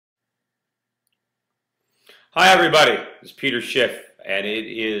Hi everybody, it's Peter Schiff, and it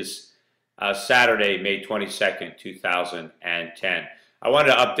is Saturday, May 22nd, 2010. I wanted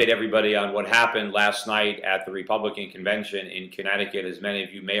to update everybody on what happened last night at the Republican convention in Connecticut. As many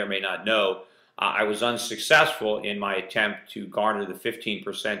of you may or may not know, I was unsuccessful in my attempt to garner the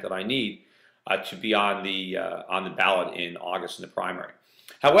 15% that I need to be on the ballot in August in the primary.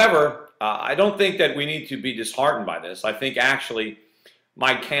 However, I don't think that we need to be disheartened by this. I think actually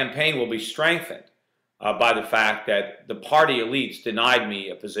my campaign will be strengthened by the fact that the party elites denied me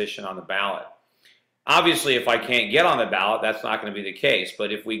a position on the ballot. Obviously, if I can't get on the ballot, that's not going to be the case.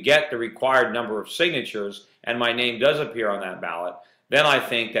 But if we get the required number of signatures and my name does appear on that ballot, then I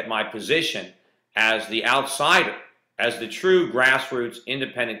think that my position as the outsider, as the true grassroots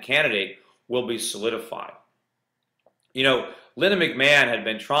independent candidate, will be solidified. You know, Linda McMahon had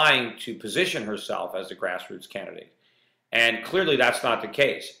been trying to position herself as a grassroots candidate, and clearly that's not the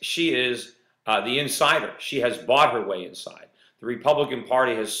case. She is the insider. She has bought her way inside. The Republican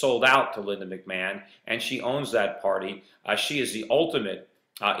Party has sold out to Linda McMahon, and she owns that party. She is the ultimate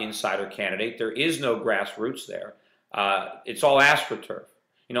insider candidate. There is no grassroots there. It's all AstroTurf.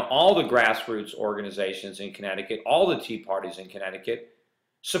 You know, all the grassroots organizations in Connecticut, all the Tea Parties in Connecticut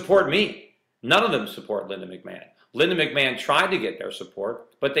support me. None of them support Linda McMahon. Linda McMahon tried to get their support,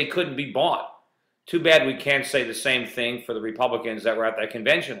 but they couldn't be bought. Too bad we can't say the same thing for the Republicans that were at that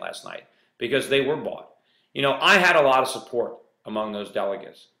convention last night, because they were bought. You know, I had a lot of support among those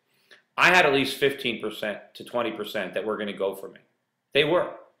delegates. I had at least 15% to 20% that were going to go for me. They were,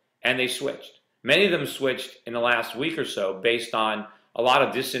 and they switched. Many of them switched in the last week or so based on a lot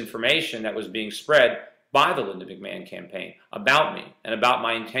of disinformation that was being spread by the Linda McMahon campaign about me and about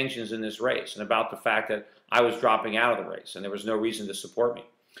my intentions in this race and about the fact that I was dropping out of the race and there was no reason to support me.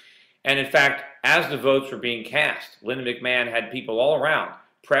 And in fact, as the votes were being cast, Linda McMahon had people all around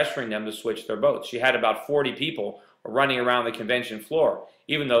pressuring them to switch their votes. She had about 40 people running around the convention floor,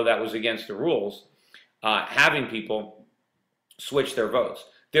 even though that was against the rules, having people switch their votes.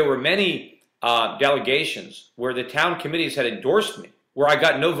 There were many delegations where the town committees had endorsed me, where I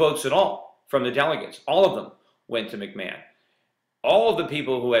got no votes at all from the delegates. All of them went to McMahon. All of the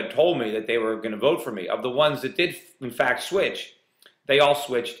people who had told me that they were going to vote for me, of the ones that did in fact switch, they all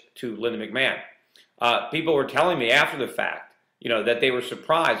switched to Linda McMahon. People were telling me after the fact, you know, that they were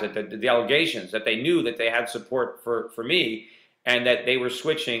surprised at the delegations, that they knew that they had support for me and that they were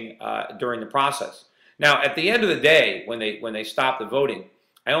switching during the process. Now, at the end of the day, when they stopped the voting,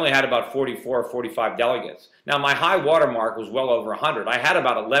 I only had about 44 or 45 delegates. Now, my high water mark was well over 100. I had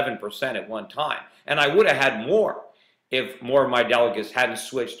about 11% at one time, and I would have had more if more of my delegates hadn't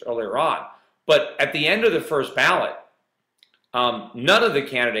switched earlier on. But at the end of the first ballot, none of the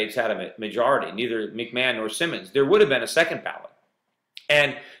candidates had a majority, neither McMahon nor Simmons. There would have been a second ballot.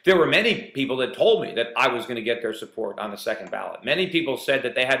 And there were many people that told me that I was going to get their support on the second ballot. Many people said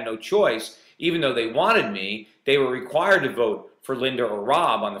that they had no choice. Even though they wanted me, they were required to vote for Linda or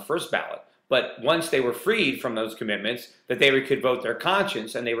Rob on the first ballot. But once they were freed from those commitments, that they could vote their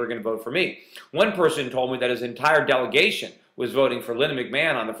conscience and they were going to vote for me. One person told me that his entire delegation was voting for Linda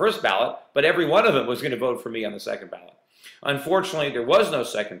McMahon on the first ballot, but every one of them was going to vote for me on the second ballot. Unfortunately, there was no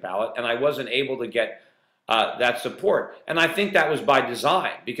second ballot, and I wasn't able to get that support. And I think that was by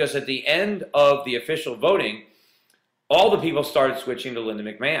design, because at the end of the official voting, all the people started switching to Linda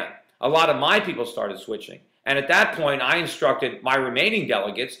McMahon. A lot of my people started switching. And at that point, I instructed my remaining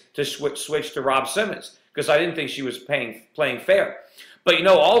delegates to switch to Rob Simmons, because I didn't think she was playing fair. But you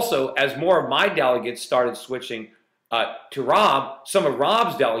know, also, as more of my delegates started switching to Rob, some of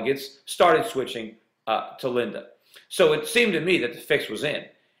Rob's delegates started switching to Linda. So it seemed to me that the fix was in.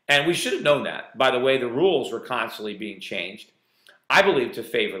 And we should have known that. By the way, the rules were constantly being changed, I believe, to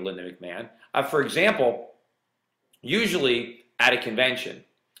favor Linda McMahon. For example, usually at a convention,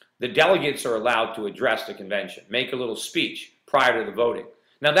 the delegates are allowed to address the convention, make a little speech prior to the voting.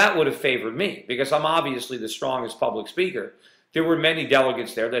 Now, that would have favored me, because I'm obviously the strongest public speaker. There were many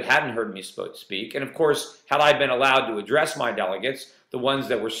delegates there that hadn't heard me speak. And of course, had I been allowed to address my delegates, the ones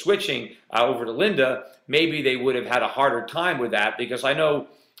that were switching over to Linda, maybe they would have had a harder time with that, because I know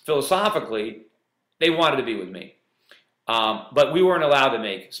philosophically they wanted to be with me. But we weren't allowed to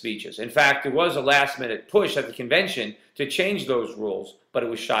make speeches. In fact, there was a last-minute push at the convention to change those rules, but it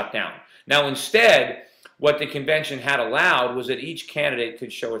was shot down. Now, instead, what the convention had allowed was that each candidate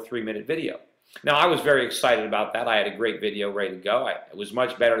could show a 3-minute video. Now, I was very excited about that. I had a great video ready to go. It was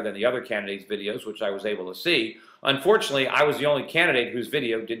much better than the other candidates' videos, which I was able to see. Unfortunately, I was the only candidate whose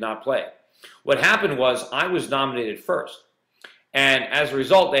video did not play. What happened was I was nominated first. And as a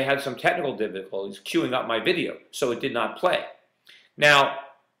result, they had some technical difficulties queuing up my video, so it did not play. Now,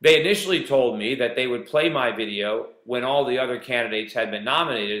 They initially told me that they would play my video when all the other candidates had been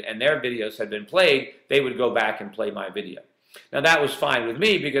nominated and their videos had been played. They would go back and play my video. Now that was fine with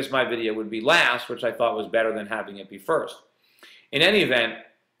me because my video would be last, which I thought was better than having it be first. In any event,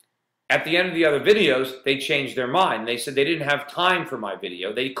 at the end of the other videos, they changed their mind. They said they didn't have time for my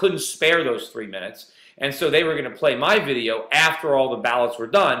video. They couldn't spare those 3 minutes. And so they were going to play my video after all the ballots were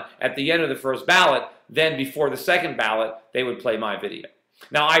done. At the end of the first ballot, then before the second ballot, they would play my video.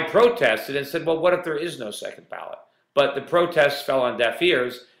 Now, I protested and said, well, what if there is no second ballot? But the protests fell on deaf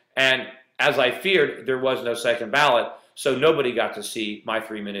ears, and as I feared, there was no second ballot, so nobody got to see my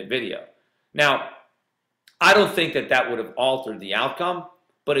 3-minute video. Now, I don't think that that would have altered the outcome,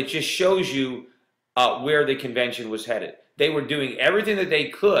 but it just shows you where the convention was headed. They were doing everything that they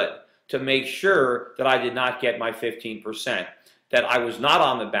could to make sure that I did not get my 15%, that I was not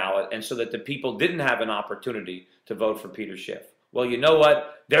on the ballot, and so that the people didn't have an opportunity to vote for Peter Schiff. Well, you know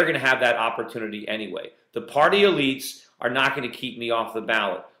what? They're going to have that opportunity anyway. The party elites are not going to keep me off the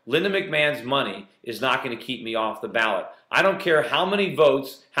ballot. Linda McMahon's money is not going to keep me off the ballot. I don't care how many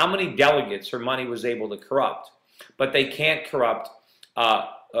votes, how many delegates her money was able to corrupt, but they can't corrupt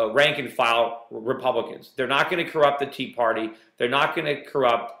rank and file Republicans. They're not going to corrupt the Tea Party. They're not going to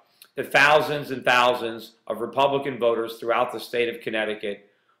corrupt the thousands and thousands of Republican voters throughout the state of Connecticut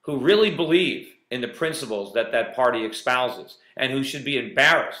who really believe in the principles that that party espouses and who should be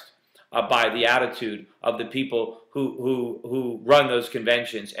embarrassed by the attitude of the people who run those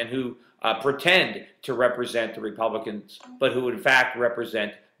conventions and who pretend to represent the Republicans, but who in fact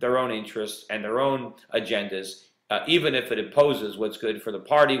represent their own interests and their own agendas, even if it opposes what's good for the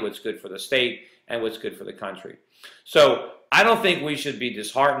party, what's good for the state, and what's good for the country. So I don't think we should be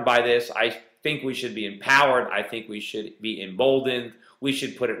disheartened by this. I think we should be empowered. I think we should be emboldened. We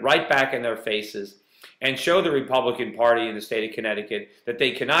should put it right back in their faces and show the Republican Party in the state of Connecticut that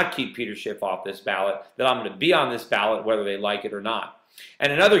they cannot keep Peter Schiff off this ballot, that I'm going to be on this ballot whether they like it or not.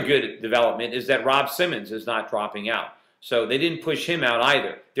 And another good development is that Rob Simmons is not dropping out. So they didn't push him out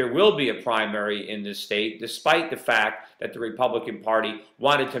either. There will be a primary in this state, despite the fact that the Republican Party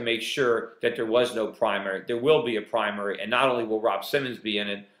wanted to make sure that there was no primary. There will be a primary, and not only will Rob Simmons be in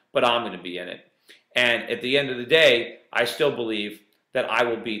it, but I'm going to be in it. And at the end of the day, I still believe that I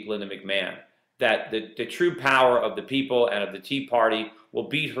will beat Linda McMahon, that the true power of the people and of the Tea Party will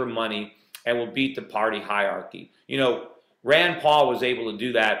beat her money and will beat the party hierarchy. You know, Rand Paul was able to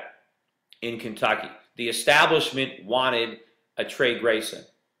do that in Kentucky. The establishment wanted a Trey Grayson,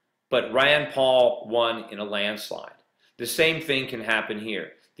 but Rand Paul won in a landslide. The same thing can happen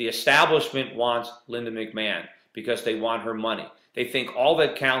here. The establishment wants Linda McMahon because they want her money. They think all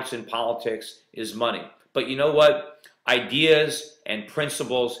that counts in politics is money. But you know what? Ideas and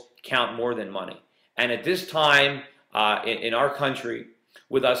principles count more than money. And at this time in our country,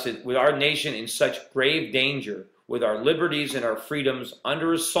 with our nation in such grave danger, with our liberties and our freedoms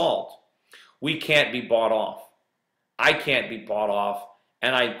under assault, we can't be bought off. I can't be bought off,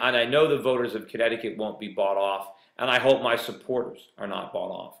 and I know the voters of Connecticut won't be bought off, and I hope my supporters are not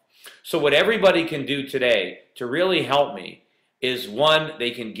bought off. So what everybody can do today to really help me is, one, they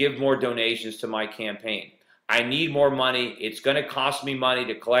can give more donations to my campaign. I need more money. It's going to cost me money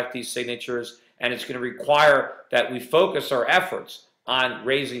to collect these signatures, and it's going to require that we focus our efforts on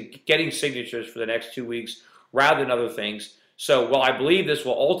getting signatures for the next 2 weeks rather than other things. So while I believe this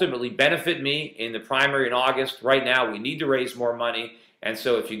will ultimately benefit me in the primary in August, right now we need to raise more money. And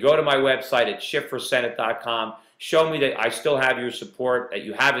so if you go to my website at SchiffReport.com, show me that I still have your support, that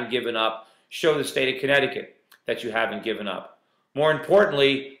you haven't given up. Show the state of Connecticut that you haven't given up. More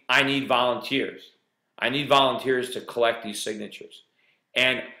importantly, I need volunteers. I need volunteers to collect these signatures.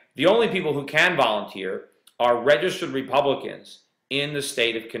 And the only people who can volunteer are registered Republicans in the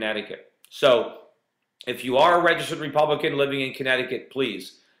state of Connecticut. So if you are a registered Republican living in Connecticut,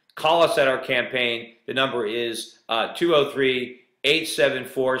 please call us at our campaign. The number is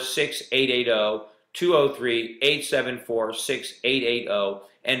 203-874-6880, 203-874-6880,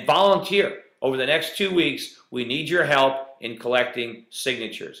 and volunteer. Over the next 2 weeks, we need your help in collecting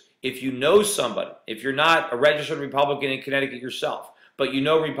signatures. If you know somebody, if you're not a registered Republican in Connecticut yourself, but you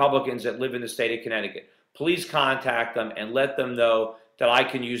know Republicans that live in the state of Connecticut, please contact them and let them know that I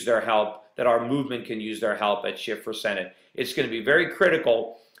can use their help, that our movement can use their help at Schiff for Senate. It's going to be very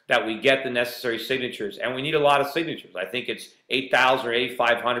critical that we get the necessary signatures, and we need a lot of signatures. I think it's 8,000 or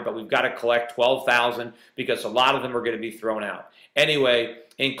 8,500, but we've got to collect 12,000 because a lot of them are going to be thrown out. Anyway,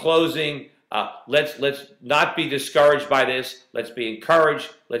 in closing, let's not be discouraged by this. Let's be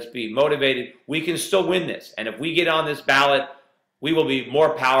encouraged. Let's be motivated. We can still win this, and if we get on this ballot, we will be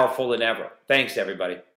more powerful than ever. Thanks, everybody.